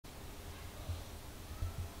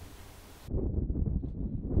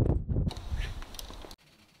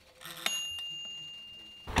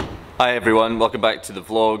Hi everyone, welcome back to the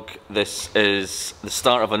vlog. This is the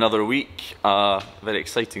start of another week, a very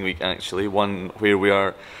exciting week actually, one where we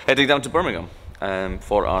are heading down to Birmingham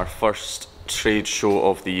for our first trade show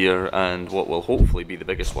of the year and what will hopefully be the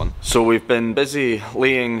biggest one. So we've been busy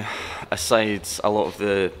laying aside a lot of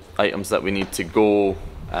the items that we need to go.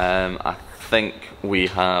 I think we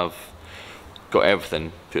have got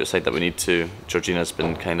everything put aside that we need to. Georgina's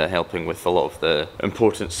been kind of helping with a lot of the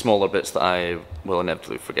important smaller bits that I will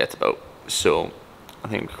inevitably forget about. So I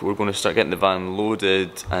think we're going to start getting the van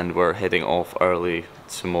loaded and we're heading off early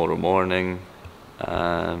tomorrow morning.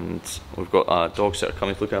 And we've got a dog sitter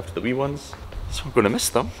coming to look after the wee ones. So we're going to miss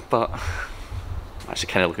them, but I'm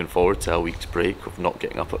actually kind of looking forward to a week's break of not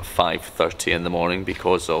getting up at 5:30 in the morning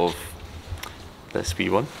because of this wee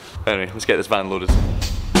one. Anyway, let's get this van loaded.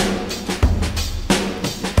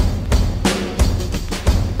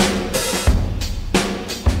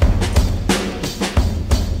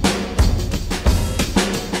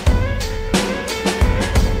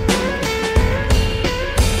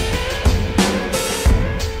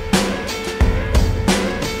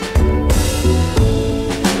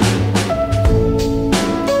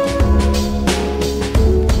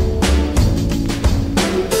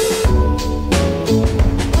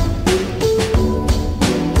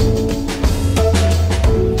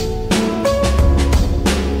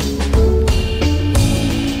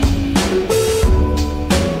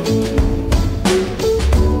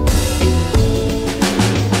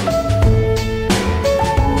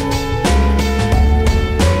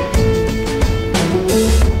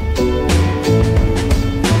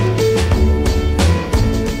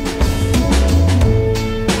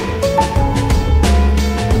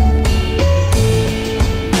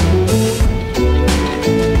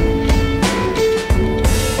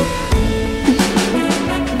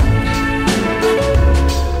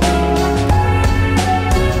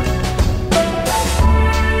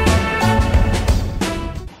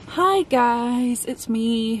 Guys, it's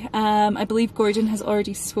me. I believe Gordon has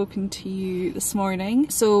already spoken to you this morning.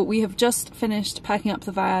 So we have just finished packing up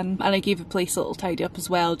the van and I gave the place a little tidy up as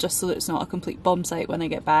well, just so that it's not a complete bomb site when I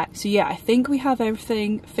get back. So yeah, I think we have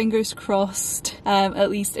everything, fingers crossed. At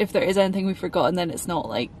least if there is anything we've forgotten, then it's not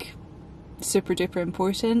like super duper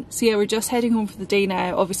important. So yeah, we're just heading home for the day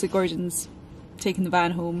now. Obviously Gordon's taking the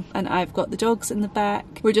van home and I've got the dogs in the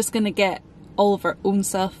back. We're just gonna get all of our own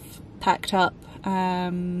stuff packed up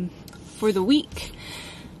for the week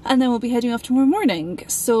and then we'll be heading off tomorrow morning.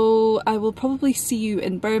 So I will probably see you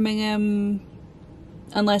in Birmingham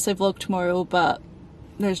unless I vlog tomorrow, but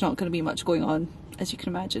there's not going to be much going on as you can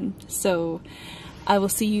imagine, so I will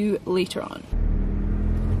see you later on.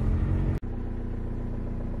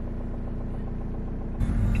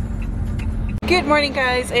 Good morning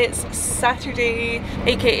guys, it's Saturday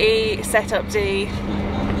aka setup day.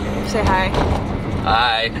 Say hi.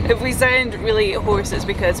 Hi. If we sound really hoarse, it's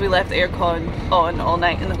because we left the aircon on all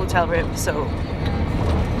night in the hotel room, so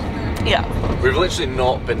yeah. We've literally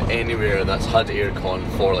not been anywhere that's had aircon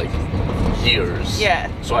for like years.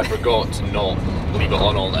 Yeah. So I forgot to not leave it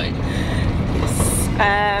on all night.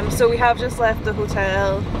 Yes. So we have just left the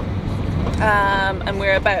hotel and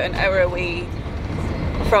we're about an hour away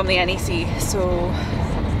from the NEC, so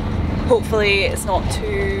hopefully it's not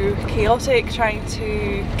too chaotic trying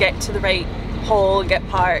to get to the right hall and get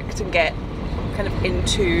parked and get kind of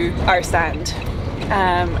into our stand.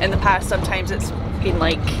 In the past sometimes it's been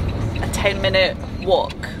like a 10-minute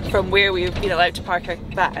walk from where we've been allowed to park our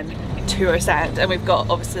van to our stand, and we've got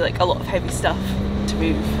obviously like a lot of heavy stuff to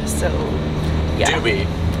move, so yeah. Do we?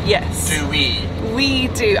 Yes. Do we? We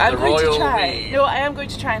do. I'm going to try. We. No, I am going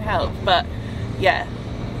to try and help, but yeah.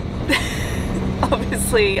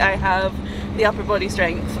 Obviously I have the upper body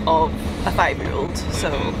strength of a 5-year-old,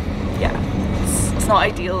 so yeah. It's not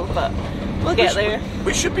ideal, but we'll get there.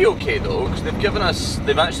 We should be okay though, because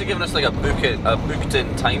they've actually given us like a booked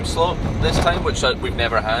in time slot this time, which we've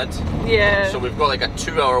never had. Yeah. So we've got like a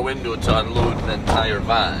 2-hour window to unload the entire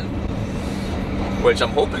van, which I'm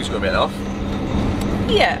hoping is going to be enough.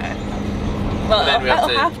 Yeah. Well, it'll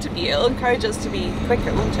have to be. It'll encourage us to be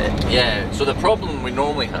quicker, won't it? Yeah. So the problem we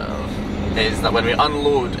normally have is that when we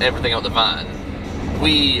unload everything out the van,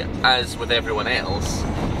 we, as with everyone else,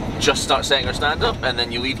 just start setting our stand up and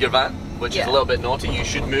then you leave your van, which is a little bit naughty. You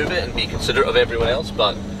should move it and be considerate of everyone else,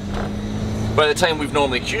 but by the time we've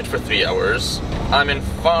normally queued for 3 hours, I'm in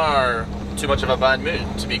far too much of a bad mood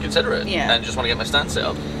to be considerate and just want to get my stand set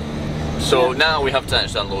up. So now we have to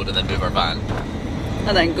actually unload and then move our van.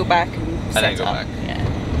 And then go back and set go up. back.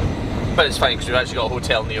 Yeah. But it's fine because we've actually got a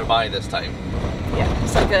hotel nearby this time. Yeah,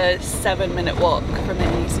 it's like a 7-minute walk from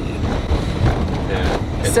NEC.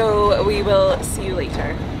 Yeah. So we will see you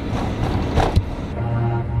later.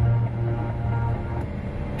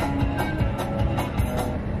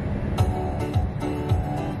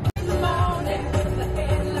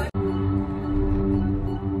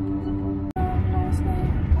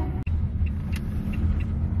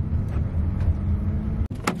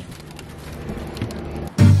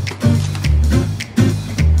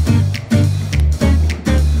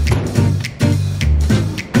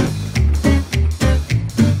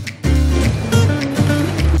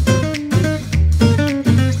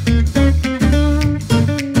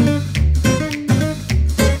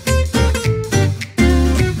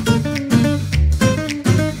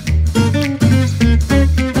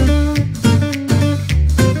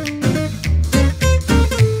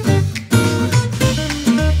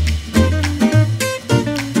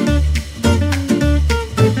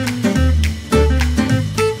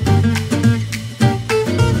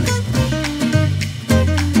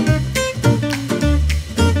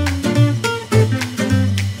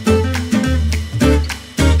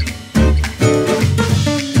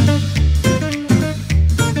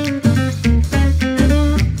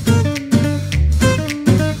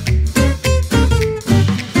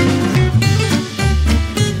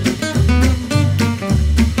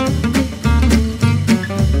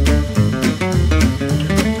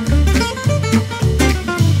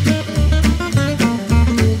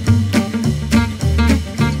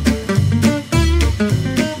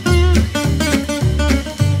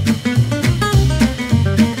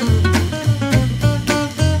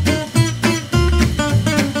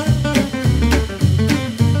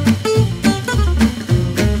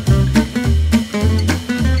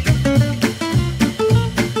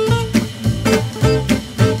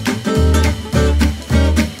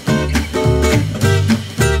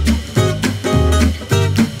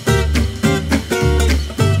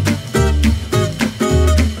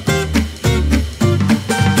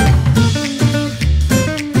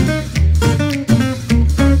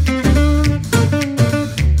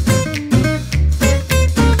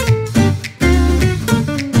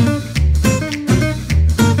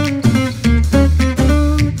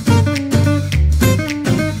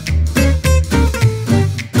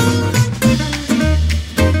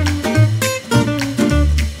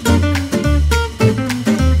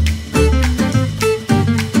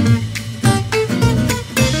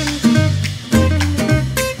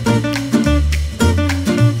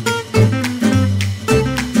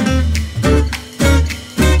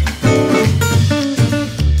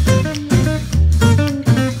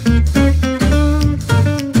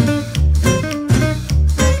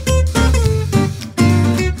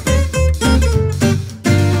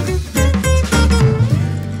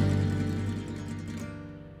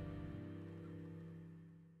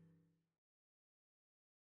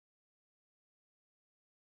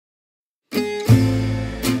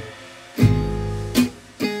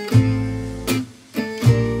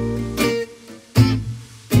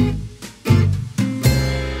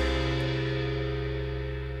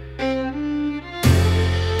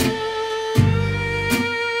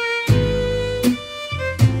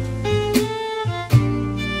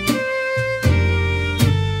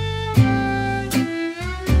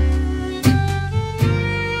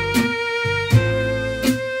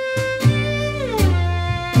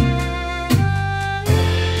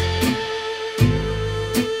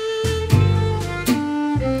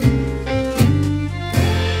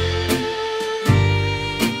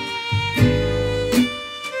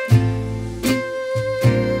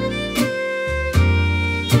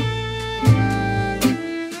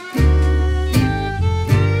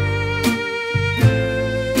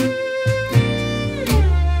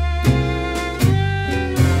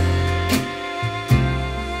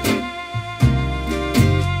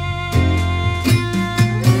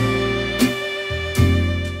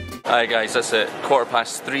 Hi guys, it's at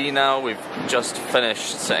 3:15 now. We've just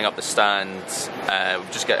finished setting up the stands.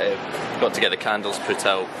 We've just got to get the candles put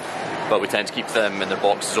out, but we tend to keep them in their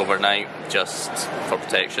boxes overnight just for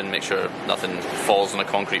protection, make sure nothing falls on a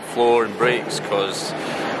concrete floor and breaks, because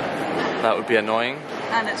that would be annoying.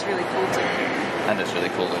 And it's really cold in here. And it's really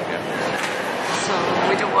cold in here. So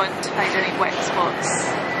we don't want to find any wet spots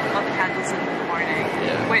on the candles in the morning,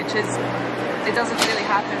 which is, it doesn't really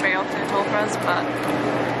happen very often at all for us, but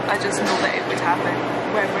I just know that it would happen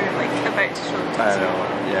when we're like about to show them to I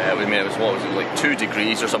know, yeah, I mean it was, what was it, like 2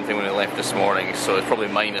 degrees or something when we left this morning, so it's probably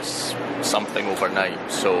minus something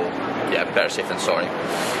overnight, so yeah, better safe than sorry.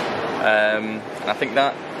 I think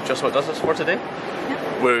that just what does us for today.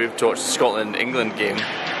 Yeah. We've watched the Scotland-England game.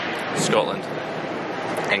 Scotland.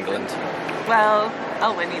 England. Well,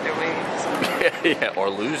 I'll win either way. So. Yeah, or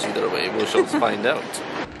lose either way, we shall find out.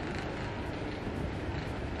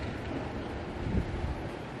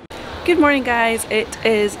 Good morning guys, it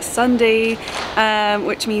is Sunday,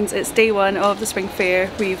 which means it's day 1 of the spring fair.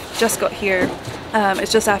 We've just got here,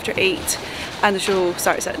 it's just after 8 and the show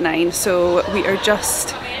starts at 9, so we are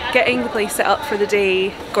just getting the place set up for the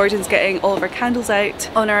day. Gordon's getting all of our candles out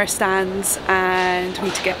on our stands, and we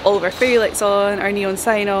need to get all of our fairy lights on, our neon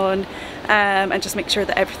sign on, and just make sure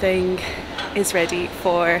that everything is ready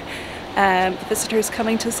for the visitors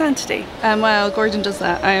coming to the stand today. While Gordon does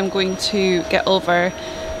that, I am going to get all of our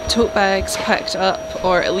tote bags packed up,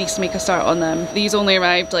 or at least make a start on them. These only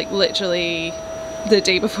arrived like literally the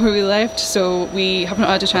day before we left, so we haven't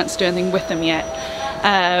had a chance to do anything with them yet,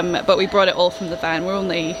 but we brought it all from the van. We're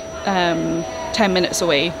only 10 minutes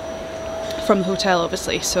away from the hotel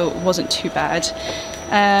obviously, so it wasn't too bad.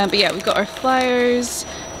 But yeah, we've got our flyers,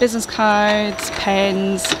 business cards,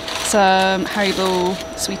 pens, some Haribo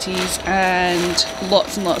sweeties, and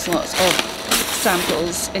lots and lots and lots of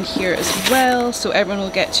samples in here as well, so everyone will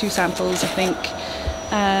get 2 samples I think.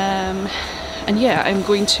 And yeah, I'm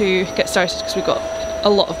going to get started because we've got a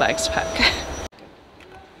lot of bags to pack.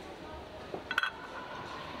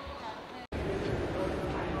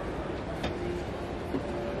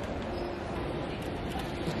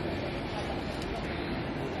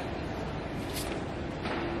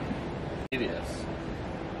 Yes.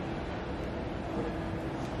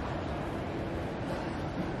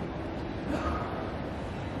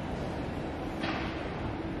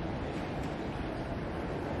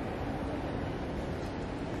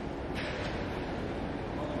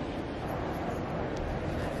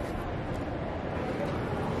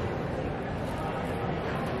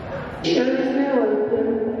 The show is now open,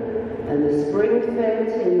 and the Spring Fair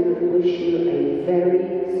team wish you a very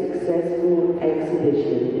successful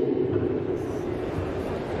exhibition.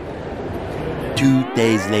 2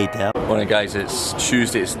 days later. Morning guys, it's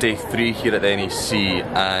Tuesday, it's day 3 here at the NEC,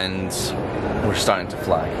 and we're starting to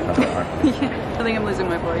fly. Yeah, I think I'm losing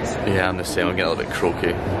my voice. Yeah, I'm the same, I'm getting a little bit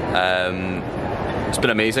croaky. It's been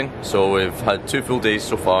amazing, so we've had 2 full days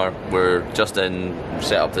so far. We're just in,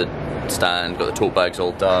 set up the stand, got the tote bags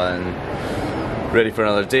all done, ready for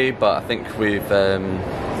another day, but I think we've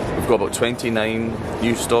got about 29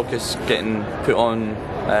 new stockists getting put on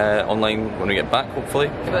online when we get back, hopefully.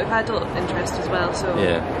 But we've had a lot of interest as well, so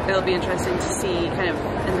yeah, it'll be interesting to see kind of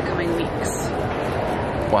in the coming weeks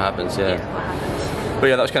what happens, what happens. But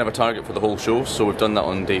yeah, that was kind of a target for the whole show, so we've done that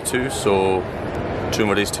on day 2, so 2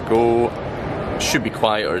 more days to go. Should be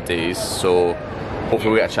quieter days, so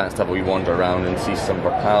hopefully we get a chance to have a wee wander around and see some of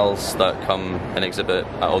our pals that come and exhibit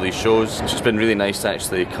at all these shows. It's just been really nice to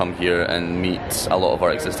actually come here and meet a lot of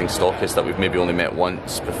our existing stockists that we've maybe only met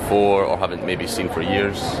once before or haven't maybe seen for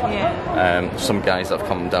years. Yeah. Some guys that have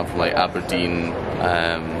come down from like Aberdeen,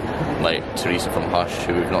 like Teresa from Hush,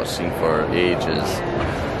 who we've not seen for ages.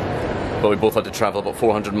 But we both had to travel about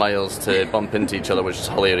 400 miles to bump into each other, which is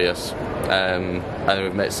hilarious. And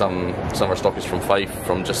we've met some of our stockists from Fife,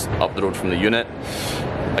 from just up the road from the unit.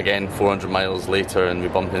 Again, 400 miles later, and we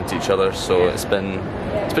bump into each other. So it's been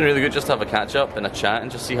really good just to have a catch up and a chat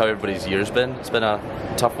and just see how everybody's year's been. It's been a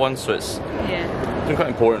tough one, so it's been quite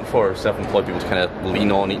important for self-employed people to kind of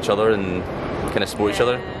lean on each other and kind of support each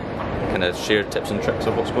other, kind of share tips and tricks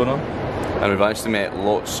of what's going on. And we've actually met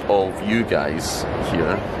lots of you guys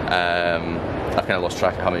here. I've kind of lost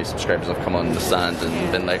track of how many subscribers have come on the stand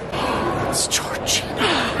and been like, oh, it's Georgina.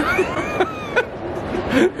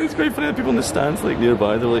 It's quite funny that people in the stands like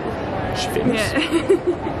nearby, they're like, oh, is she famous?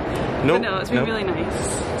 Yeah. No, but no, it's been really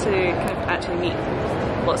nice to kind of actually meet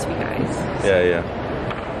lots of you guys.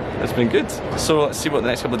 Yeah. It's been good. So let's see what the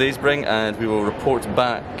next couple of days bring, and we will report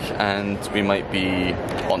back, and we might be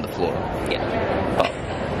on the floor. Yeah. But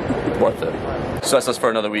Worth it. So that's us for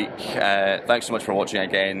another week. Thanks so much for watching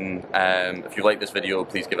again. If you like this video,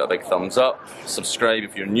 please give it a big thumbs up. Subscribe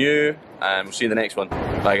if you're new, and we'll see you in the next one.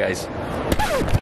 Bye guys.